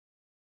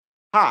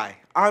Hi,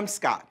 I'm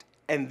Scott,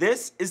 and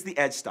this is the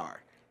EdgeStar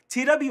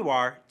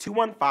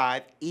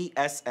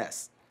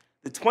TWR215ESS,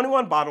 the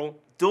 21-bottle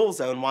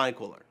dual-zone wine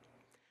cooler.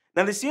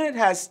 Now this unit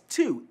has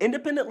two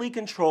independently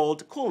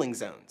controlled cooling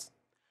zones.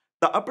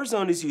 The upper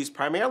zone is used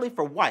primarily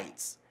for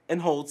whites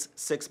and holds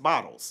 6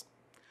 bottles.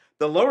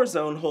 The lower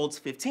zone holds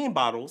 15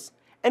 bottles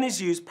and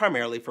is used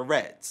primarily for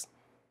reds.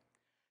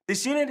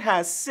 This unit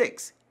has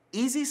 6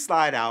 easy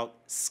slide-out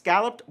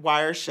scalloped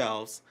wire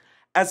shelves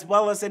as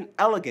well as an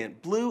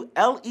elegant blue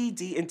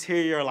LED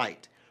interior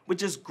light,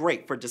 which is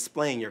great for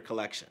displaying your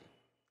collection.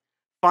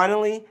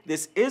 Finally,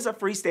 this is a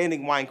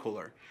freestanding wine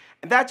cooler,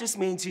 and that just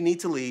means you need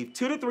to leave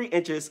 2 to 3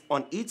 inches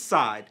on each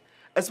side,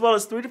 as well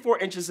as 3 to 4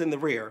 inches in the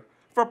rear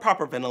for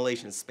proper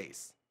ventilation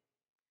space.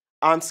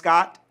 I'm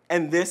Scott,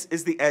 and this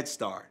is the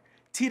EdgeStar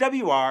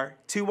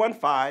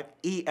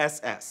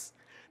TWR215ESS,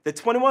 the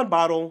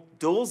 21-bottle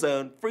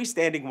dual-zone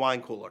freestanding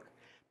wine cooler.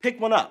 Pick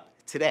one up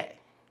today.